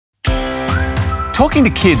Talking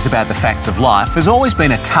to kids about the facts of life has always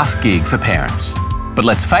been a tough gig for parents. But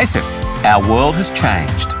let's face it, our world has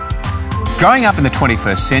changed. Growing up in the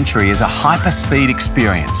 21st century is a hyper-speed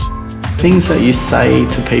experience. Things that you say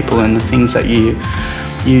to people and the things that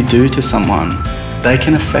you do to someone, they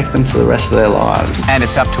can affect them for the rest of their lives. And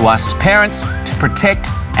it's up to us as parents to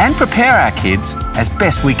protect and prepare our kids as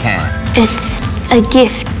best we can. It's a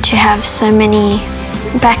gift to have so many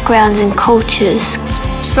backgrounds and cultures.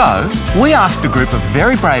 So, we asked a group of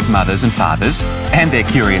very brave mothers and fathers and their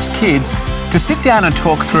curious kids to sit down and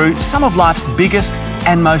talk through some of life's biggest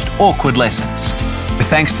and most awkward lessons. With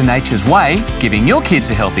thanks to Nature's Way, giving your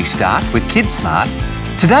kids a healthy start with KidSmart,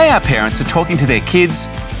 today our parents are talking to their kids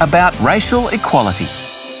about racial equality.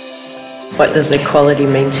 What does equality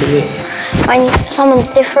mean to you? When someone's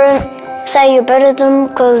different, say you're better than them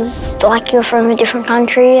because you're from a different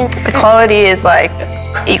country. Equality is like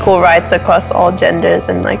equal rights across all genders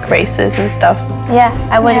and races and stuff. Yeah,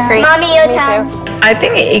 I would agree. Mommy, your Me turn. too. I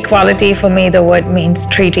think equality for me, the word means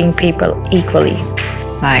treating people equally.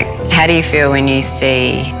 How do you feel when you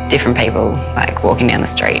see different people walking down the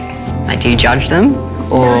street? Do you judge them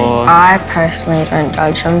or? I personally don't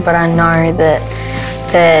judge them, but I know that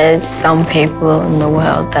there's some people in the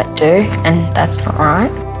world that do, and that's not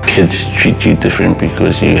right. Kids treat you different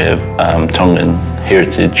because you have Tongan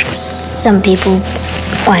heritage. Some people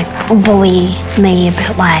bully me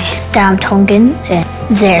about that I'm Tongan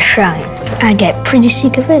and they're shy. I get pretty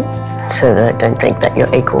sick of it. So they don't think that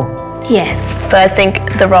you're equal. Yeah. But I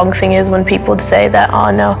think the wrong thing is when people say that,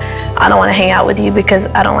 oh no, I don't want to hang out with you because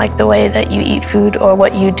I don't like the way that you eat food or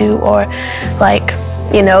what you do or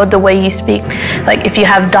the way you speak. If you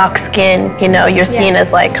have dark skin, you're seen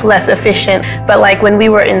as less efficient. But when we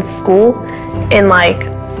were in school,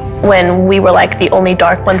 when we were the only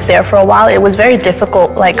dark ones there for a while, it was very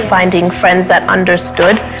difficult finding friends that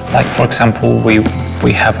understood. For example,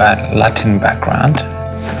 we have a Latin background,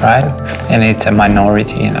 right? And it's a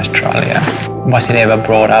minority in Australia. Was it ever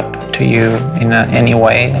brought up to you in any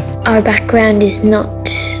way? Our background is not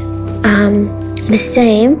the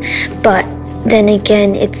same, but then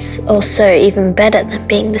again, it's also even better than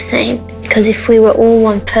being the same. Because if we were all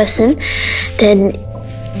one person, then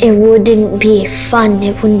it wouldn't be fun,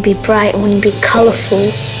 it wouldn't be bright, it wouldn't be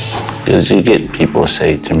colourful. Because you get people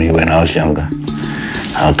say to me when I was younger,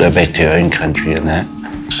 I'll go back to your own country and that.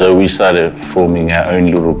 So we started forming our own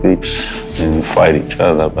little groups and fight each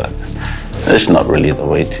other, but that's not really the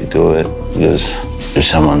way to do it. Because if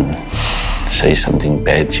someone says something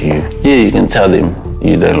bad to you, yeah, you can tell them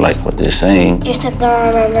you don't like what they're saying.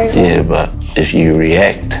 Yeah, but if you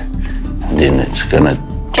react, then it's gonna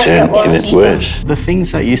turn even worse. The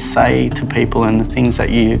things that you say to people and the things that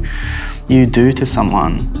you do to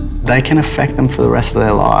someone, they can affect them for the rest of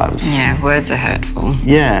their lives. Yeah, words are hurtful.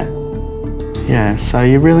 Yeah. So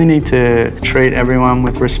you really need to treat everyone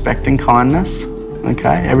with respect and kindness,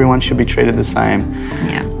 okay? Everyone should be treated the same.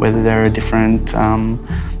 Yeah. Whether they're a different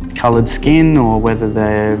coloured skin or whether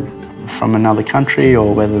they're from another country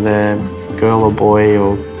or whether they're girl or boy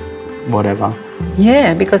or whatever.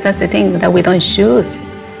 Yeah, because that's the thing, that we don't choose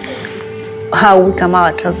how we come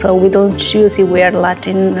out. So we don't choose if we are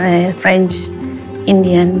Latin, French,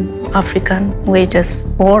 Indian, African. We're just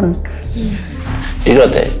born. You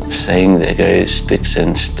got that saying that goes, sticks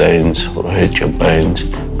and stones will hurt your bones,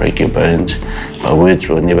 break your bones, but words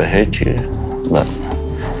will never hurt you. But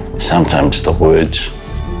sometimes the words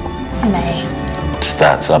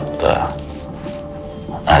starts up the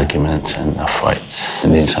arguments and the fights,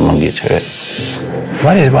 and then someone gets hurt.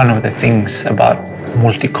 What is one of the things about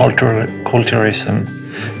multiculturalism,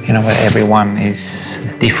 where everyone is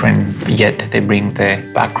different, yet they bring their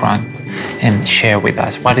background and share with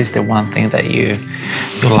us? What is the one thing that you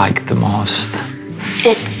like the most?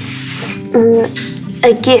 It's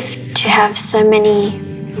a gift to have so many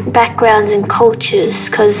backgrounds and cultures,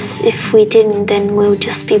 because if we didn't, then we'll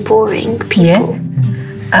just be boring people. Yeah.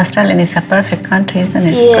 Australia is a perfect country, isn't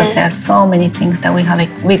it? Yeah. Because there are so many things that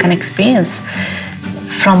we can experience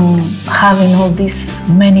from having all these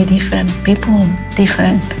many different people,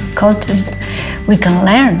 different cultures. We can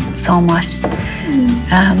learn so much.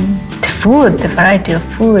 The food, the variety of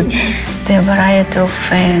food, the variety of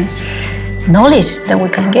knowledge that we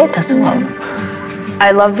can get as well.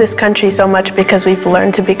 I love this country so much because we've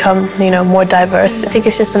learned to become, more diverse. I think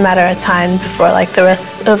it's just a matter of time before the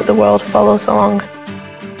rest of the world follows along.